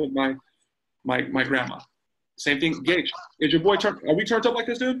I act with my grandma. Same thing. Gage, is your boy are we turned up like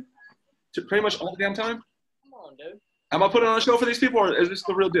this, dude? Pretty much all the damn time? Come on, dude. Am I putting on a show for these people, or is this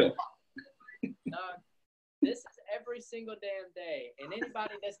the real deal? This is every single damn day. And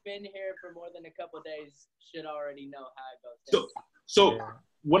anybody that's been here for more than a couple days should already know how it goes. So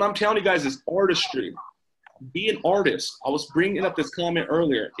what I'm telling you guys is artistry. Be an artist. I was bringing up this comment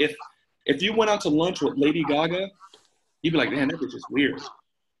earlier. If you went out to lunch with Lady Gaga, you'd be like, man, that bitch is weird.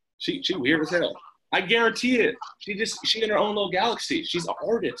 She weird as hell. I guarantee it. She in her own little galaxy. She's an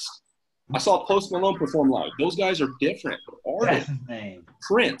artist. I saw Post Malone perform live. Those guys are different. They're artists. That's his name.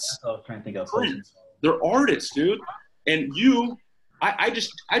 Prince. I was trying to think of Prince. They're artists, dude. And I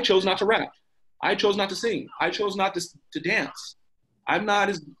chose not to rap. I chose not to sing. I chose not to dance. I'm not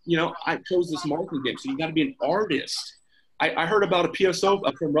as, I chose this marketing game. So you got to be an artist. I heard about a PSO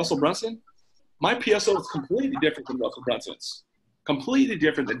from Russell Brunson. My PSO is completely different than Russell Brunson's. Completely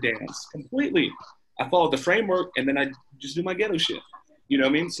different than Dan's. Completely. I followed the framework, and then I just do my ghetto shit. You know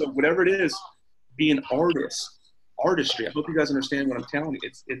what I mean? So whatever it is, be an artist. Artistry. I hope you guys understand what I'm telling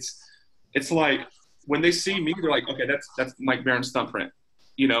you. It's like when they see me, they're like, okay, that's Mike Barron's thumbprint.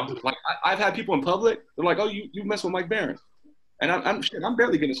 You know, like I've had people in public. They're like, oh, you mess with Mike Barron, and I'm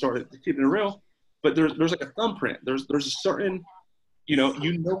barely getting started keeping it real. But there's like a thumbprint. There's a certain, you know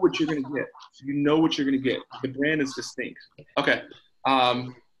what you're gonna get. You know what you're gonna get. The brand is distinct. Okay.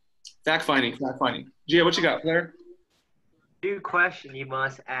 Fact finding. Gia, what you got, Claire? Two questions you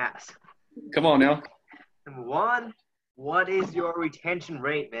must ask. Come on now. Number one, what is your retention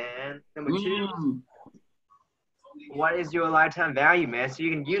rate, man? Number two, what is your lifetime value, man? So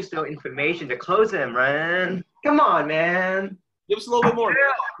you can use that information to close them, man. Come on, man. Give us a little bit more.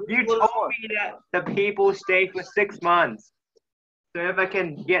 You told me that the people stay for 6 months. So if I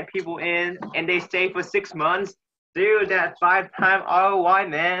can get people in and they stay for 6 months, dude, that's 5-time ROI,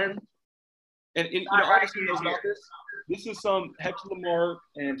 man. And obviously knows about this. This is some Hector Lamar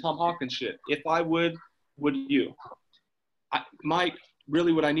and Tom Hawkins shit. If I would you? Mike,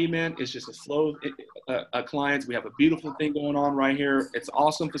 really what I need, man, is just a flow of clients. We have a beautiful thing going on right here. It's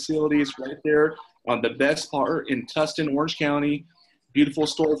awesome facilities right there on the best part in Tustin, Orange County. Beautiful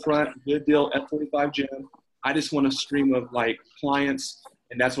storefront, good deal, F45 gym. I just want a stream of like clients,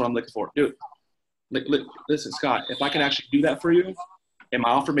 and that's what I'm looking for. Dude, listen, Scott, if I can actually do that for you and my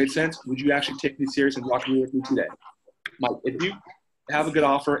offer made sense, would you actually take me serious and rock me with me today? Mike, if you have a good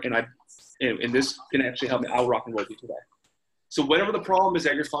offer and this can actually help me, I'll rock and roll with you today. So whatever the problem is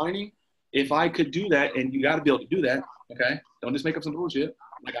that you're finding, if I could do that, and you got to be able to do that, okay? Don't just make up some bullshit.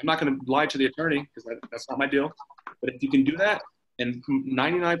 Like, I'm not going to lie to the attorney because that's not my deal. But if you can do that, and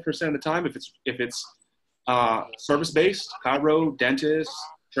 99% of the time, if it's service-based, chiro, dentist,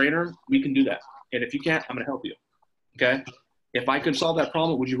 trainer, we can do that. And if you can't, I'm going to help you, okay? If I can solve that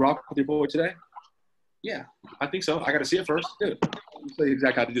problem, would you rock with your boy today? Yeah, I think so. I got to see it first. Dude, let me tell you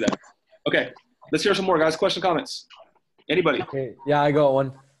exactly how to do that. Okay, let's hear some more, guys. Question, comments? Anybody? Okay, yeah, I got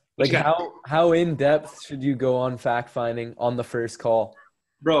one. Like, how in depth should you go on fact finding on the first call?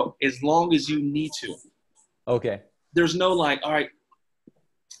 Bro, as long as you need to. Okay. There's no like, all right,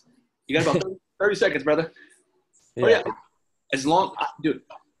 you got about 30 seconds, brother. Yeah. Oh, yeah. As long, dude,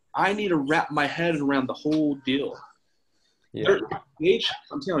 I need to wrap my head around the whole deal. Yeah. Gage,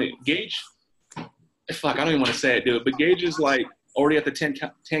 I'm telling you, Gage, fuck, I don't even want to say it, dude, but Gage is like already at the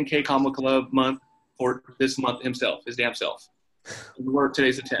 10K Combo Club month for this month himself, his damn self.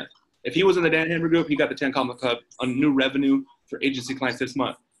 Today's the 10th. If he was in the Dan Henry group, he got the 10 Combo Club on new revenue for agency clients this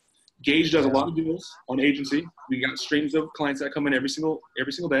month. Gage does a lot of deals on agency. We got streams of clients that come in every single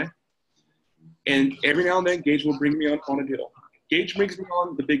day. And every now and then, Gage will bring me on a deal. Gage brings me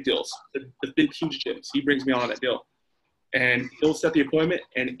on the big deals, the big, huge gyms. He brings me on that deal. And he'll set the appointment,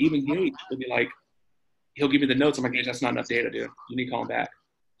 and even Gage will be like, he'll give me the notes. I'm like, Gage, that's not enough data, dude. You need to call him back.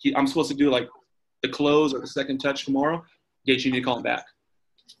 I'm supposed to do like the close or the second touch tomorrow. Gage, you need to call him back.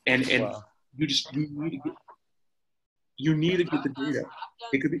 And wow. you need to get the data.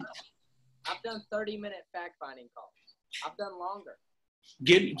 It could be. I've done 30-minute fact-finding calls. I've done longer.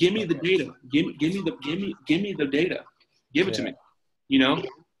 Give me the data. Give me the data. Give it to me. You know?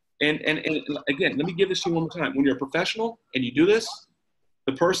 And again, let me give this to you one more time. When you're a professional and you do this,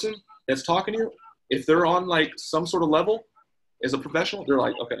 the person that's talking to you, if they're on like some sort of level as a professional, they're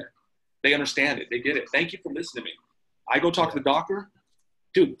like, okay, They understand it. They get it. Thank you for listening to me. I go talk to the doctor.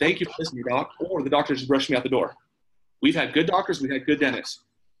 Dude, thank you for listening, doc. Or the doctor just rushed me out the door. We've had good doctors. We've had good dentists.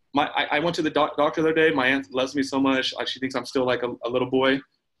 I went to the doctor the other day. My aunt loves me so much. She thinks I'm still like a little boy.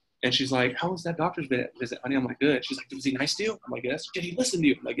 And she's like, how was that doctor's visit, honey? I'm like, good. She's like, was he nice to you? I'm like, yes. Did he listen to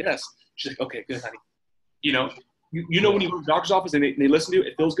you? I'm like, yes. She's like, okay, good, honey. You know, you know when you go to the doctor's office and they listen to you,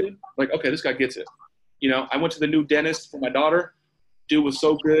 it feels good. Like, okay, this guy gets it. You know, I went to the new dentist for my daughter. Dude was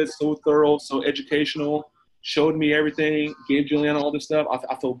so good, so thorough, so educational, showed me everything, gave Juliana all this stuff.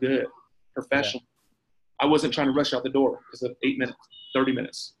 I feel good, professional. Yeah. I wasn't trying to rush out the door because of 8 minutes, 30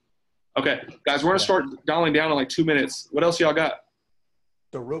 minutes. Okay, guys, we're going to start dialing down in like 2 minutes. What else y'all got?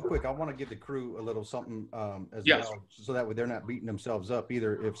 So real quick, I want to give the crew a little something as well, so that way they're not beating themselves up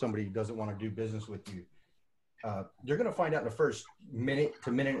either if somebody doesn't want to do business with you. You're going to find out in the first minute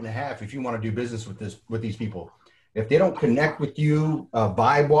to minute and a half if you want to do business with these people. If they don't connect with you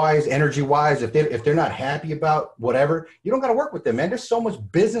vibe-wise, energy-wise, if they're not happy about whatever, you don't got to work with them, man. There's so much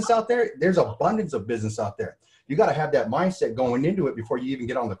business out there. There's abundance of business out there. You got to have that mindset going into it before you even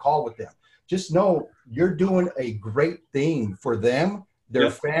get on the call with them. Just know you're doing a great thing for them, their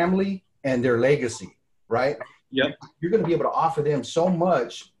family, and their legacy, right? Yep. You're going to be able to offer them so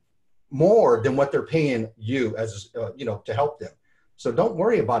much more than what they're paying you as to help them. So don't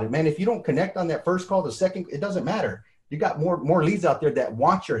worry about it, man. If you don't connect on that first call, the second, it doesn't matter. You got more leads out there that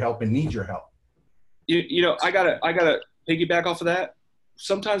want your help and need your help. You know, I gotta piggyback off of that.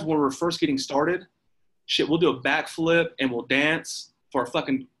 Sometimes when we're first getting started, shit, we'll do a backflip and we'll dance for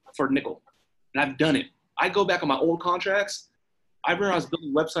a nickel. And I've done it. I go back on my old contracts. I remember I was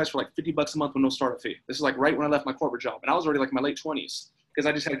building websites for like $50 a month with no startup fee. This is like right when I left my corporate job. And I was already like in my late 20s because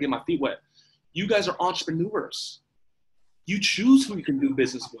I just had to get my feet wet. You guys are entrepreneurs. You choose who you can do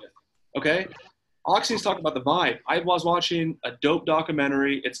business with, okay? Oxy's talking about the vibe. I was watching a dope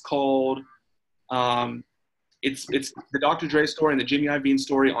documentary. It's called, it's the Dr. Dre story and the Jimmy Iovine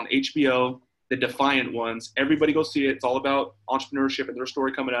story on HBO, the Defiant Ones. Everybody go see it. It's all about entrepreneurship and their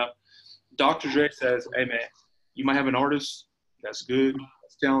story coming up. Dr. Dre says, hey, man, you might have an artist that's good,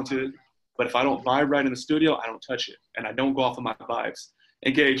 that's talented, but if I don't vibe right in the studio, I don't touch it, and I don't go off of my vibes.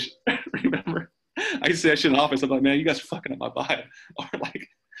 Engage. Remember? I used to say that shit in the office. I'm like, man, you guys are fucking up my vibe. Or like,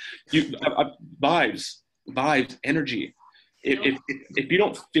 vibes, energy. If you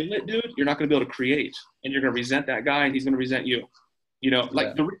don't feel it, dude, you're not going to be able to create. And you're going to resent that guy, and he's going to resent you. You know,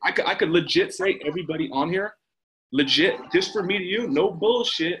 like I could legit say everybody on here, legit, just for me to you, no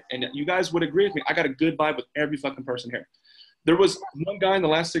bullshit. And you guys would agree with me. I got a good vibe with every fucking person here. There was one guy in the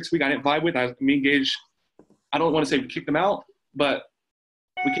last 6 weeks I didn't vibe with. Me and Gage, I don't want to say we kicked him out, but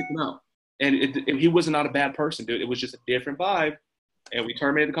we kicked him out. And he was not a bad person, dude. It was just a different vibe. And we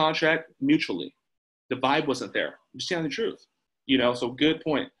terminated the contract mutually. The vibe wasn't there. I'm just telling the truth. You know, so good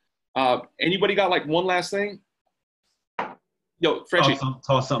point. Anybody got like one last thing? Yo, Frenchie.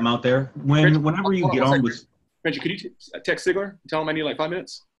 Toss something out there. Whenever you get on with... Frenchie, could you text Sigler? Tell him I need like 5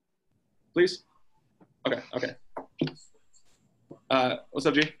 minutes? Please? Okay. What's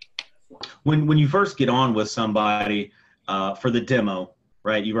up, G? When you first get on with somebody for the demo,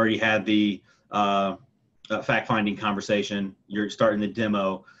 right? You've already had the fact-finding conversation. You're starting the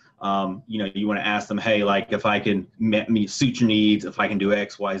demo. You want to ask them, hey, like if I can suit your needs, if I can do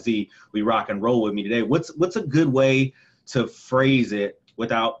X, Y, Z, we rock and roll with me today. What's a good way to phrase it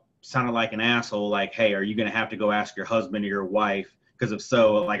without sounding like an asshole? Like, hey, are you going to have to go ask your husband or your wife? Because if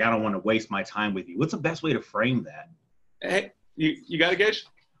so, like, I don't want to waste my time with you. What's the best way to frame that? Hey, you got it, Gage?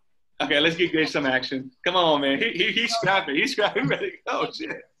 Okay, let's get Gage some action. Come on, man. He's scrapping. He's scrapping. Ready to go.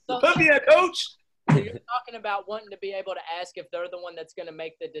 Shit. Put me at coach. So you're talking about wanting to be able to ask if they're the one that's going to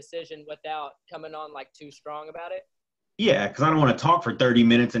make the decision without coming on like too strong about it? Yeah, because I don't want to talk for 30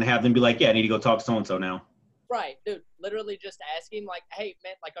 minutes and have them be like, yeah, I need to go talk to so-and-so now. Right, dude. Literally just asking like, hey,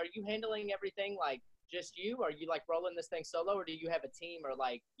 man, like, are you handling everything like just you? Are you like rolling this thing solo, or do you have a team or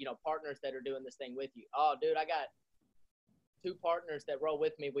like, partners that are doing this thing with you? Oh, dude, I got 2 partners that roll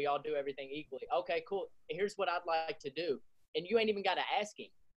with me. We all do everything equally. Okay, cool. Here's what I'd like to do. And you ain't even got to ask him.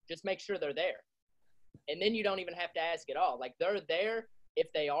 Just make sure they're there. And then you don't even have to ask at all. Like, they're there. If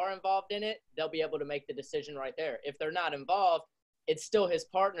they are involved in it, they'll be able to make the decision right there. If they're not involved, it's still his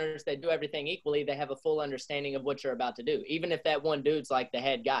partners. They do everything equally. They have a full understanding of what you're about to do. Even if that one dude's like the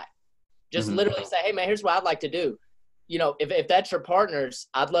head guy. Just literally say, hey, man, here's what I'd like to do. If that's your partners,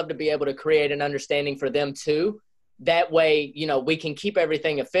 I'd love to be able to create an understanding for them too. That way, we can keep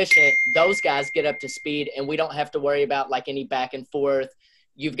everything efficient. Those guys get up to speed, and we don't have to worry about like any back and forth.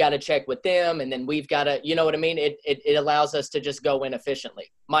 You've got to check with them, and then we've got to, you know what I mean? It allows us to just go in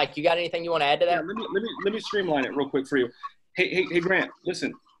efficiently. Mike, you got anything you want to add to that? Yeah, let me streamline it real quick for you. Hey, Grant,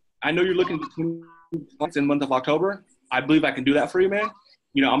 listen. I know you're looking at 20 clients in the month of October. I believe I can do that for you, man.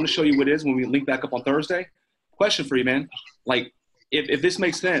 You know, I'm going to show you what it is when we link back up on Thursday. Question for you, man. Like, if this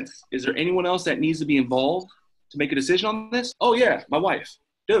makes sense, is there anyone else that needs to be involved to make a decision on this? Oh, yeah, my wife.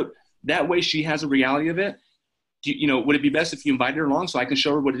 Dude, that way she has a reality of it. You know, would it be best if you invited her along so I can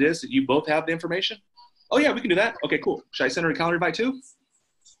show her what it is that you both have the information? Oh, yeah, we can do that. Okay, cool. Should I send her a calendar invite too?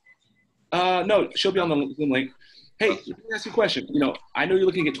 No, she'll be on the Zoom link. Hey, let me ask you a question. You know, I know you're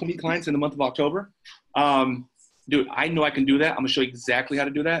looking at 20 clients in the month of October. Dude, I know I can do that. I'm going to show you exactly how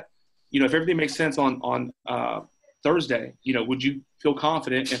to do that. You know, if everything makes sense on Thursday, you know, would you feel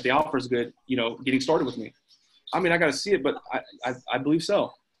confident if the offer is good, you know, getting started with me? I mean, I got to see it, but I believe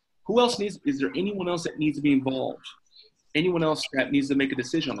so. Who else is there anyone else that needs to be involved? Anyone else that needs to make a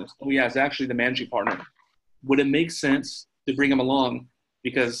decision on this? Oh, yeah, it's actually the managing partner. Would it make sense to bring him along?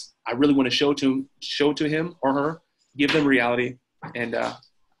 Because I really want to show to him or her, give them reality, and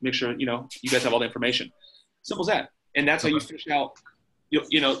make sure, you know, you guys have all the information. Simple as that. And that's how you fish out.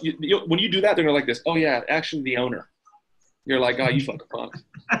 You know, when you do that, they're like this. Oh, yeah, actually the owner. You're like, oh, you fucking punk.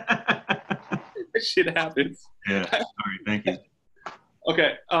 That shit happens. Yeah, sorry, thank you.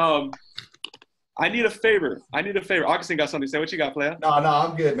 Okay. I need a favor. Augustine got something to say. What you got, player? No,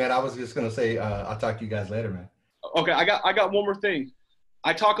 I'm good, man. I was just gonna say I'll talk to you guys later, man. Okay, I got one more thing.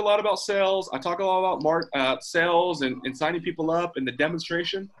 I talk a lot about sales. I talk a lot about sales and signing people up and the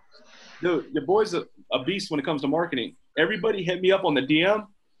demonstration. Dude, your boy's a beast when it comes to marketing. Everybody hit me up on the DM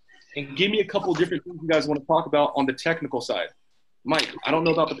and give me a couple of different things you guys want to talk about on the technical side. Mike, I don't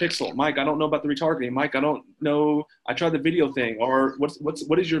know about the pixel. Mike, I don't know about the retargeting. Mike, I don't know. I tried the video thing. Or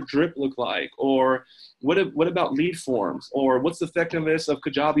what does your drip look like? Or what about lead forms? Or what's the effectiveness of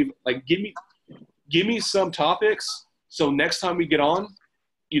Kajabi? Like, give me some topics so next time we get on,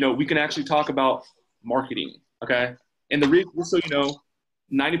 you know, we can actually talk about marketing. Okay. And the reason, so you know,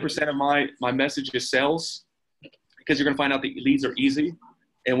 90% of my message is sales, because you're gonna find out that leads are easy.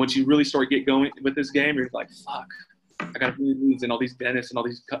 And once you really start get going with this game, you're like, fuck. I got leads and all these dentists and all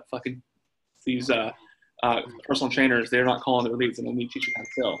these personal trainers. They're not calling their leads, and let me teach you how to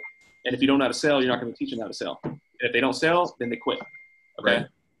sell. And if you don't know how to sell, you're not going to teach them how to sell. And if they don't sell, then they quit. Okay. Right.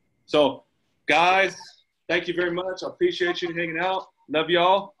 So, guys, thank you very much. I appreciate you hanging out. Love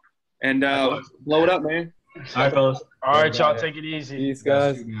y'all, and blow it up, man. All right, fellas. All right, y'all. Take it easy. Peace,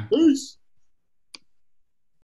 guys. Peace.